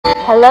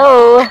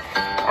Hello.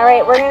 All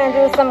right, we're gonna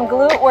do some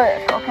glute work,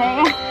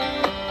 okay?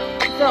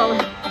 So,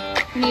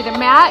 you need a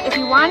mat if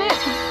you want it.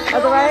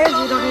 Otherwise,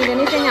 you don't need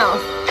anything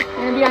else.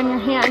 You're gonna be on your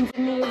hands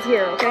and knees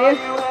here, okay?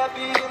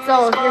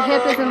 So, your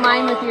hip is in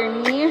line with your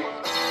knee,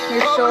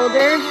 your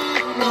shoulder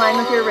in line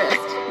with your wrist,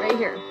 right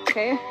here,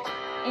 okay?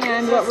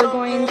 And what we're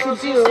going to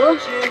do,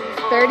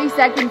 30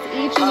 seconds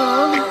each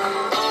move,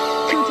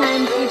 2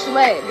 times each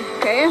leg,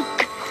 okay?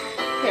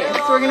 Okay,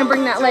 so we're gonna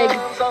bring that leg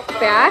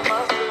back,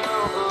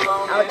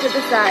 out to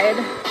the side,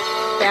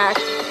 back,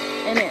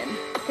 and in,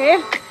 okay?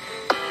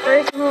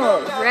 First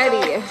move,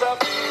 ready.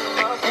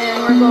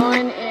 And we're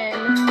going in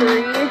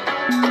 3,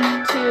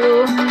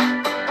 2,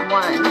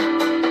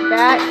 1.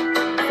 Back,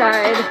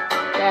 side,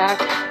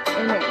 back,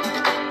 and in,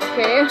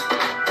 okay?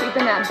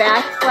 Keeping that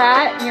back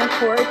flat and your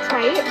core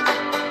tight.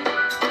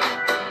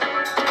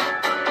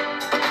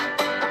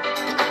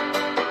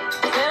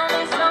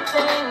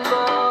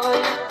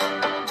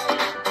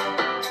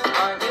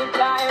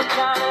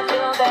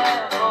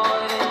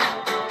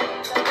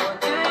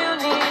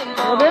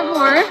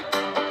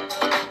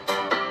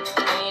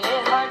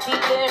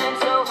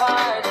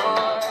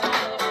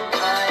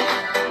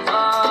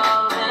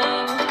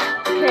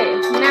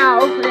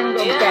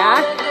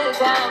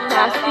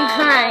 Pass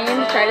behind,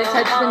 try to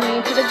touch the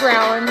knee to the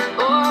ground,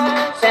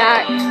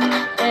 back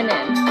and in,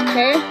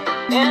 okay?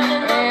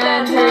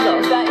 And here we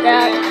go,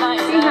 back,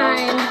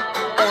 behind,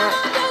 back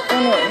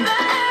and in.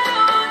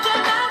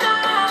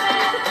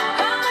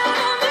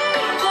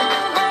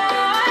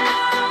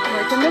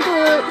 Working the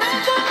glutes,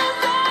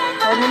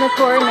 holding the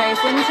core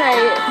nice and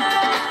tight.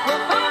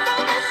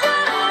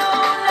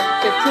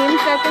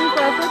 15 seconds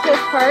left with this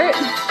part.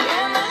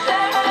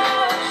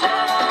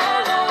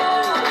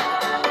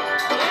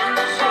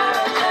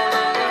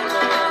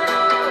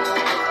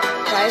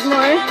 5 more.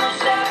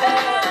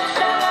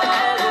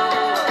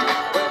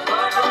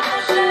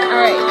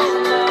 Alright,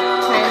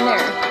 time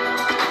there.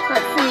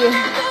 Let's see.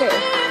 Okay.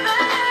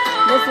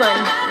 This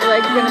one, your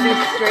leg's gonna be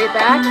straight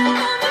back,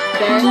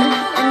 bend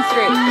and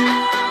straight.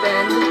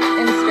 Bend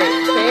and straight.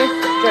 Okay?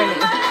 Join me.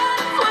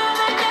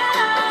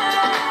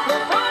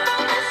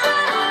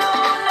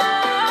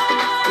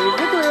 Squeeze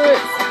the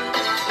glutes.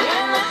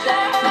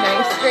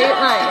 Nice straight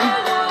line.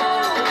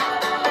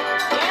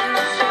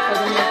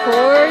 Holding the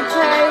core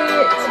tight.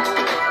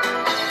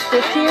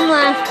 15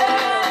 left.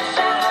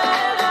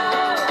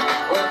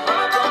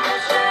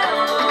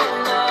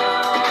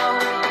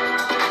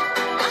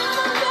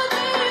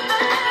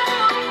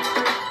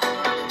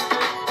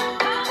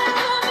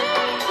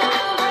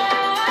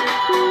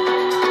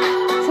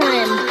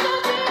 Time.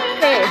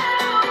 Okay.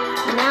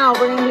 Now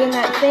we're going to be in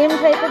that same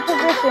type of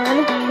position,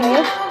 okay?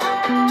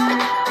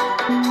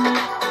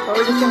 But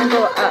we're just going to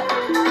go up.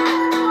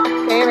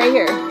 Okay, right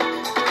here.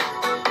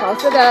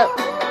 Toss it up.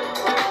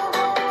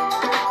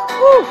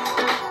 Woo!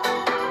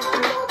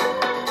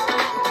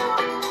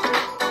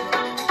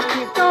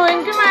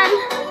 Going, come on.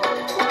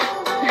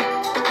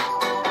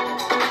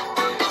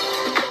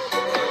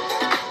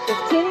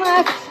 15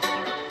 left.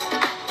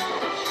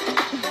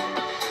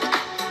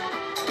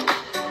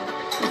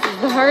 This is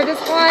the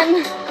hardest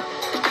one.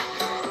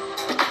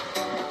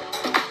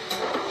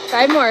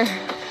 5 more.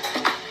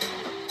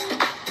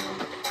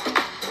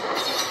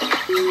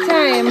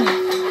 Time.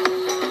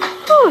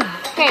 Whew.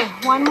 Okay,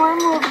 one more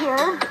move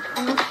here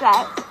in the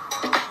set.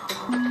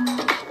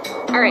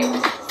 All right,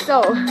 so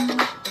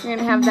you're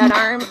gonna have that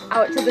arm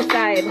out to the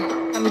side.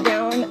 Come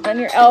down on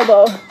your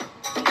elbow.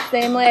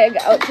 Same leg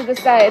out to the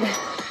side.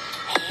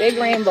 Big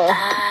rainbow.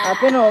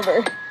 Up and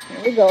over.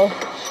 Here we go.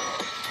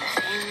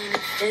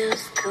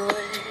 Feels good.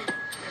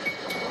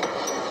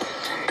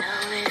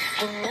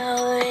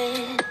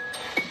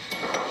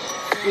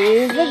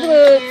 Squeeze the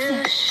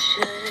glutes.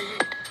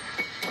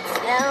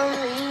 Tell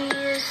me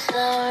it's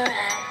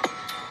alright.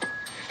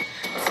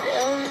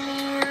 Tell me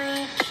we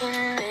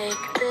can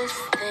make this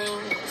thing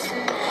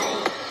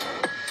tonight.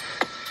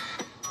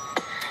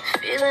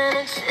 Feeling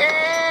a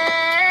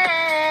change.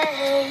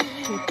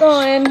 Keep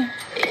going.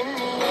 In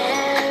the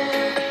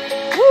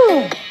air. Woo!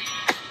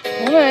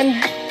 Come on.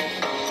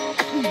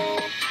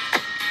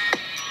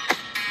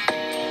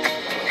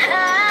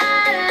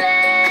 Hallelujah.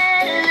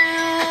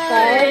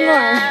 5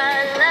 more.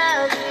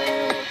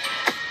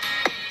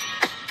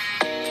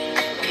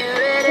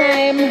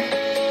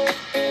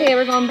 Okay,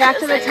 we're going back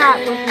to the top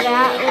with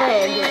that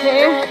leg,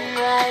 okay?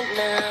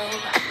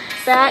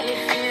 Back,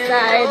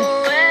 side,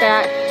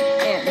 back,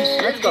 in.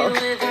 Let's go.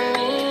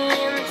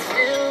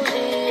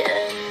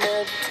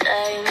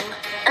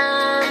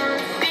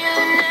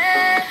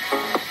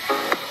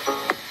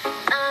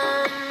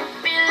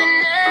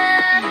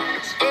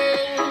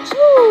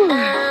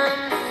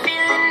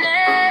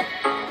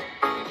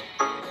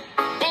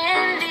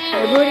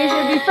 Your booty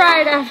should be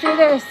fried after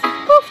this.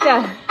 Poofta.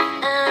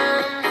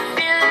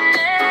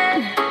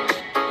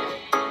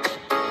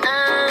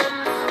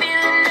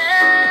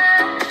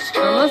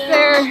 Almost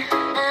there.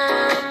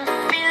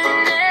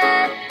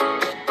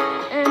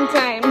 And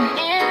time.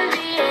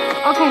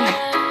 Okay.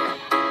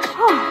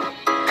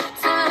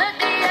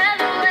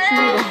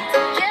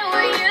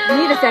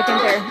 Need a second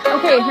there.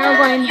 Okay. Okay, now we're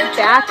going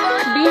back,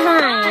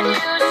 behind.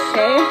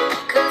 Okay?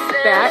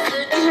 Back,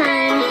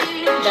 behind,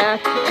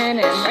 back, and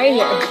in. Right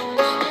here.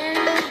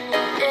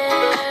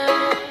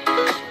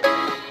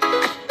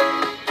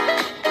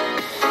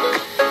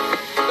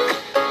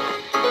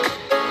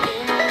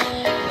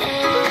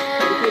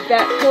 Keep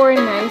that core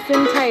nice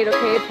and tight,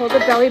 okay? Pull the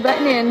belly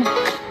button in.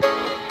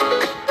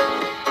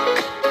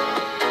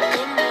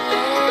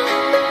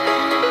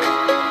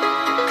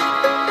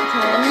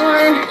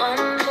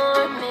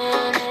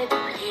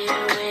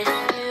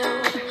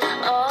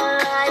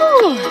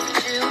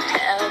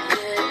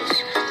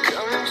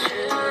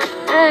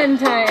 And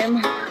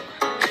time.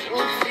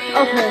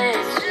 Okay,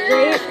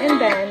 straight and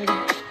bend.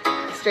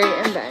 Straight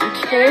and bend.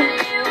 Okay,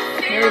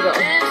 here we go.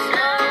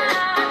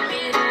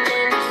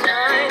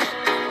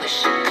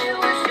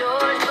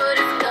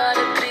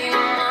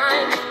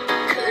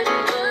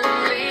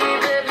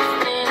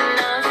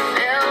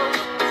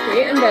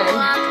 Straight and bend.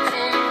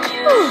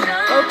 Whew,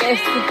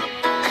 focus.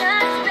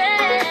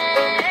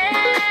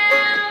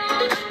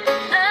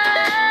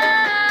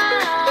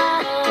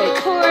 Okay,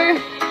 core.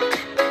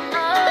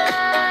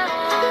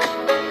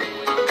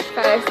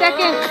 5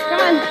 seconds,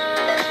 come on.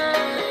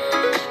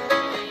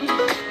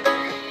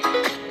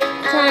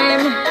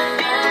 Time.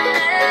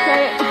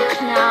 Okay,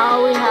 now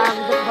we have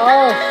the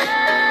pulse.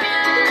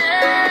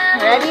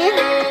 Ready?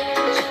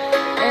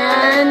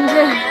 And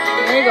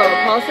here we go,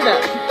 pulse it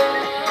up.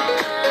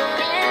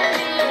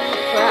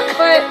 Flat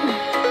foot.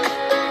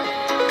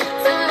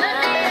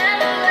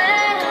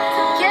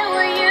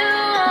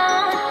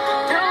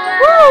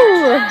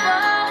 Woo!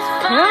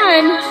 Come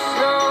on.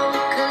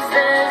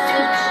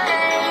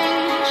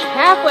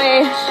 Halfway.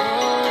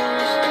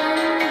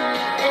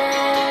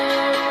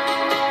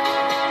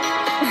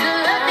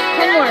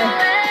 10 more.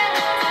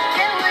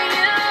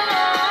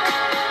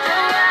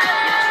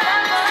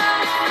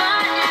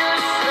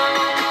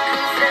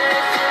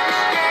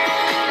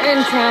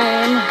 And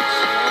time.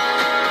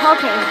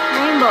 Okay,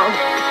 rainbow.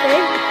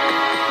 Okay.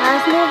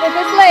 Last move with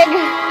this leg.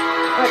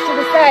 Up to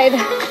the side.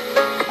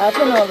 Up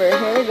and over.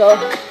 Here we go.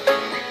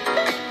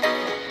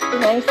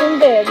 Nice and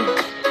big.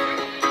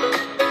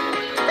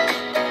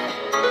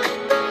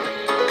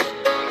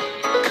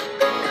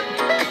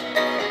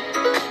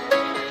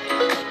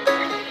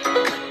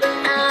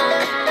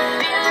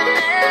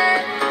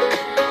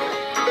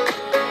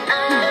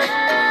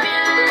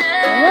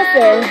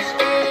 There.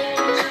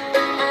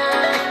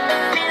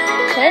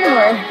 10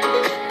 more.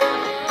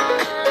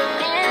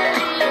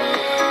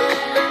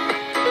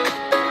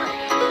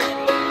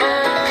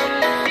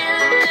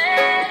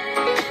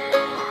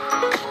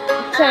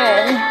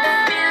 Time.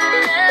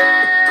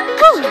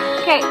 Whew.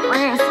 Okay, we're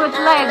gonna switch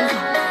legs.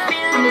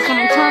 I'm just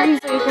gonna turn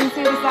so you can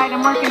see the side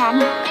I'm working on.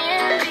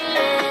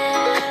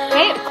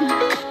 Okay.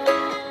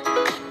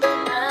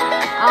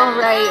 All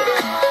right.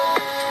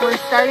 We're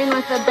starting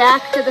with the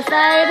back to the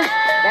side.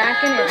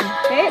 Back and in,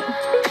 okay?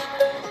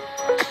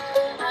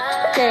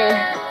 Okay,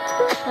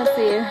 let's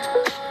see.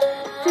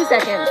 2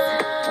 seconds.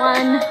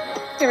 1,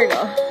 here we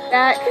go.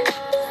 Back,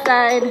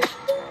 side,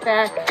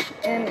 back,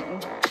 and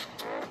in.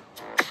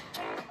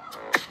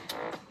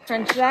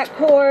 Crunch that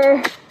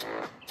core,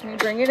 and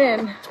bring it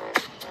in.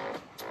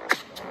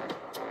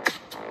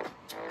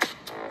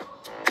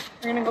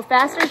 We're gonna go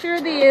faster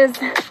through these,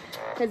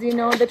 because you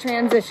know the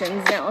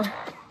transitions now.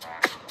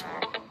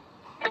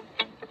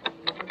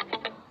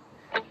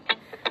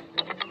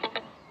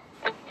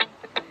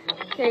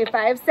 Okay,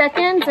 5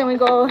 seconds, and we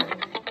go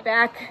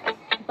back,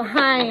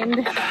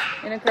 behind,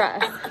 and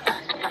across.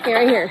 Okay,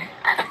 right here.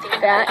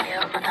 Back,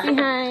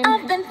 behind,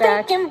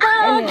 back, and in.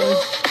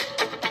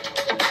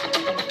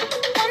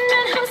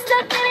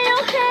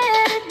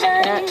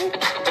 Back,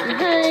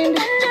 behind,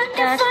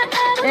 back,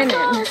 and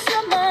in.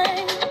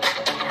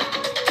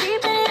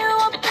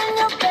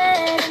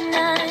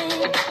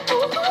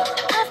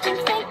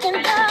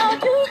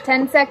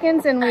 10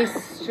 seconds, and we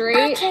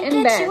straight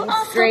and bend,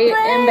 straight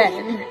and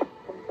bend.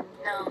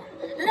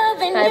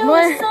 5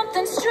 more.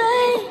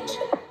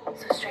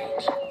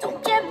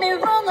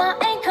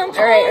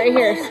 Alright, right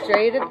here,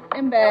 straight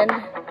and bend.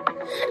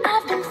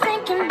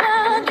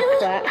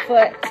 Flat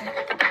foot.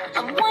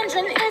 I'm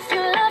wondering if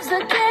your love's a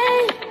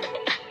game.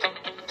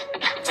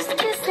 Just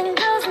kissing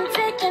girls and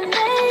taking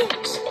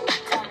names.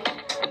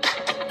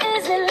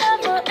 Is it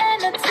love or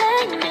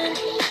entertainment?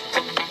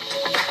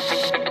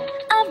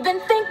 I've been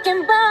thinking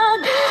about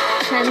you.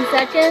 10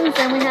 seconds,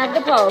 and we have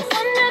the pulse.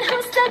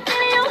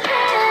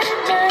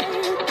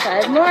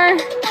 5 more.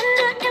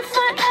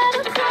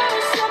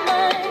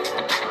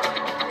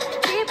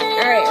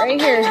 Alright, right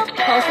here.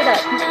 Pulse it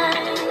up.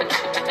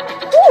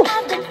 Woo!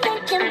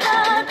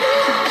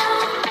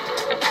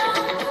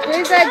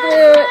 Squeeze that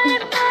glute.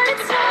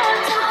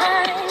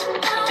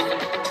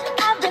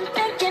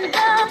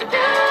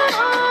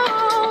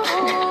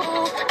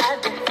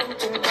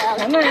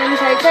 Come on,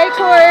 tight, tight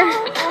core.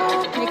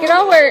 Make it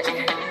all work.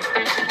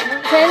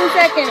 10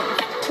 seconds.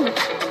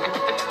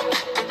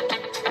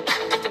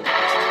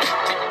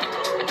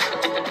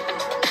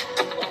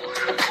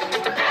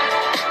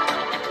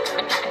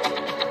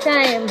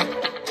 Time.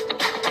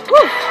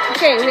 Woo.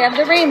 Okay, Okay, we have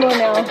the rainbow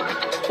now.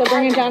 So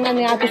bring it down on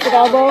the opposite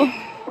elbow.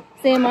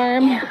 Same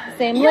arm,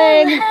 same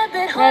leg.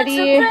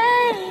 Ready?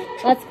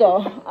 Let's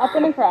go. Up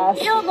and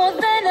across. You're more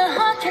than a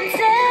heart can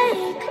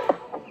take.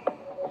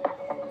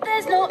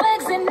 There's no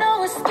exit,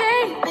 no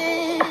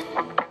escaping.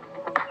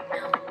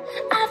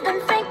 I've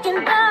been thinking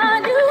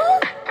about you.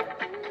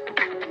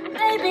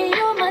 Maybe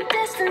you're my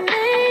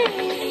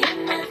destiny.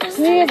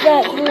 Squeeze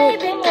that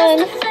glute. Come on.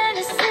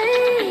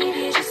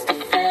 Just a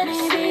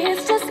fantasy.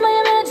 It's just my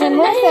imagination. 10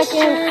 more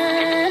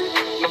seconds.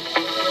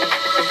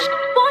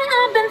 Boy,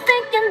 I've been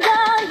thinking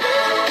about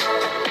you.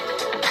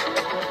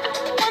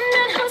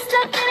 Wondering who's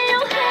stuck in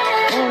your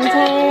head. And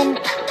time.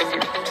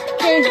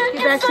 Okay,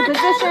 get back to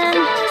position.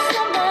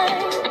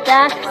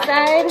 Back,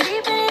 side,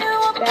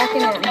 back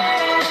and in.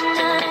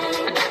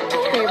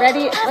 Okay,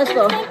 ready? Let's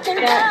go. Back,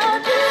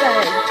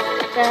 side,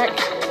 back,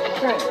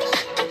 crunch.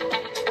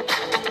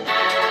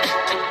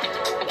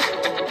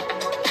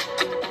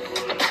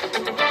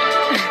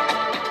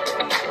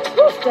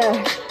 Good.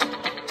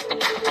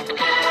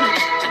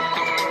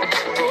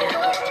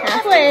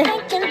 Halfway.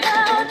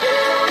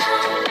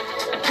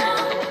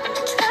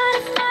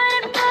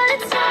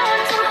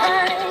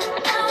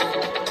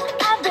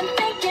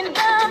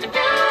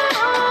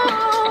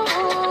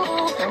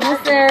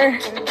 Almost there.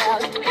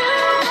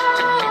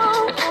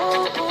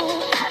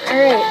 All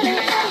right.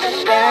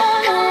 Back,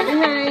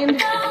 behind,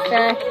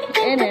 back,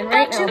 and in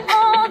right now.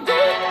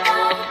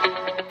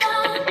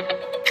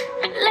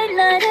 Late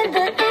night in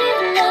the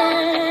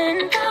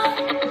evening.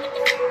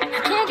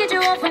 Can't get you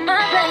off of my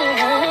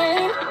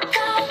brain.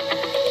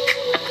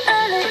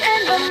 Early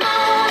in the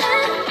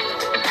morning.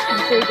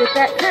 So you get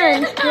that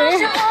crunch, okay?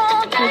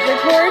 Here's your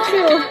core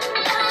too.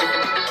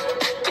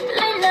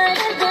 Late night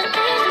in the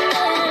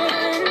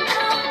evening.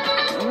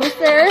 Almost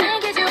there.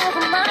 Can't get you off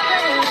of my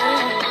brain.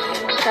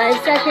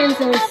 5 seconds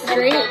and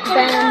straight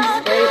bend,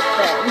 straight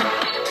bend.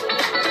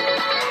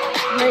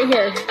 Right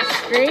here.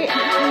 Straight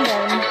and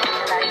bend.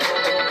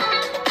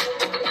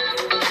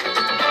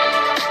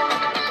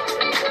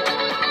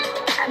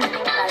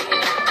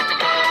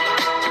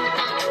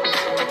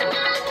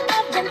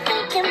 I've been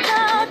thinking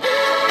about you.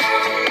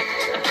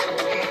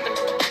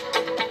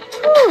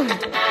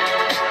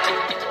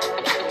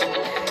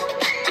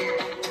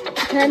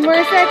 10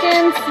 more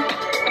seconds.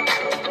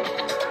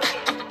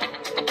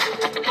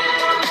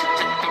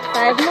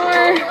 5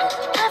 more.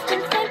 I've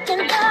been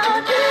thinking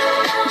about you.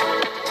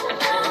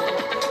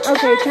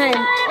 Okay,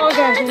 time. Oh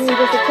gosh, I need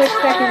just a quick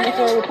second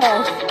before we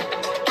pause.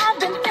 I've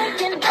been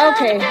thinking about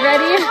Okay,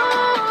 ready?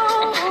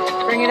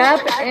 Bring it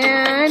up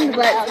and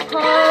let's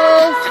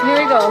pause. Here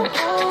we go.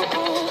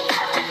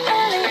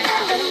 early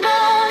in the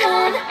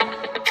morning.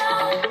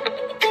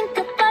 Think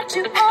about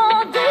you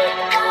all day.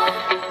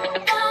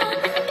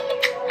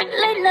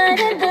 Late night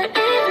in the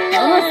evening.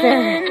 Almost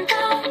there.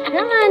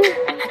 Come on.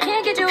 I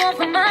can't get you off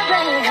of my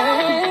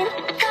brain.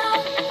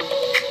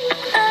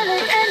 Early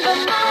in the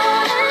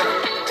morning.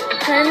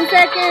 10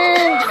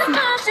 seconds.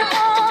 About you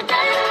all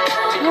day.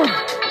 Oh,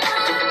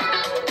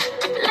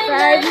 Late 5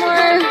 night in more.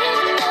 the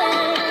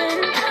evening.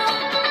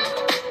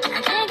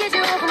 I can't get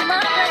you off of my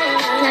brain.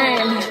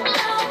 Time.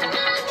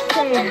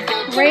 Okay,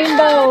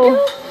 rainbow.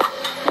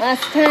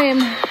 Last time.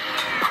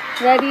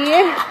 Ready?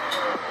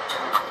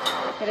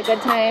 Get a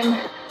good time.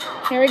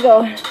 Here we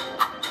go.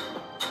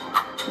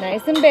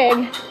 Nice and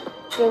big.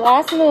 Your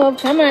last move.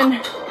 Come on.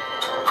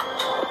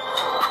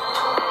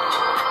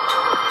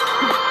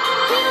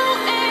 You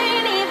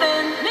ain't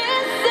even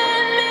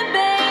missing me,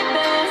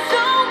 baby.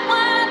 So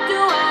why do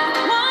I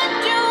want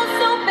you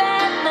so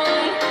badly?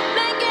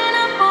 Making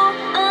a fool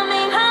of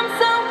me, I'm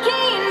so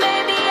keen,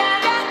 baby. I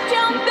got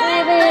your Keep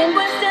back, breathing. like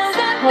we're still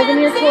Holding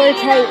your core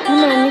tight. Come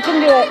on, you can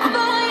do it.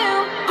 for you.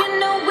 You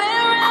know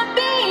where I'll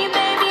be,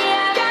 baby.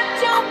 I got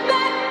your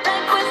back,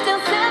 like we're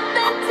still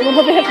 17. A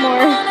little bit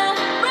more.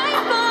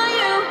 Right for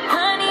you,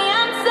 honey.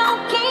 I'm so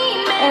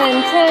keen, baby.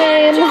 And I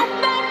time. got your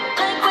back,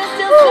 like we're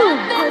still Whew.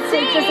 17. Let's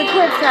take just a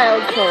quick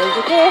child's pose,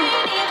 okay?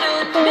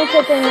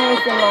 Fingertips are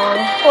nice and long.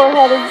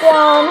 Forehead is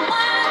down.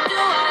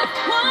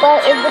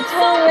 Butt is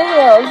between your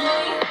heels.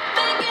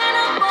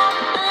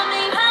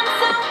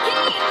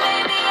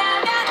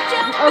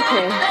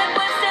 Okay.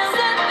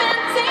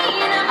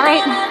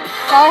 Alright,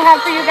 that's all I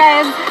have for you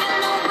guys.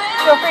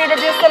 Feel free to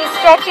do some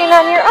stretching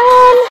on your own.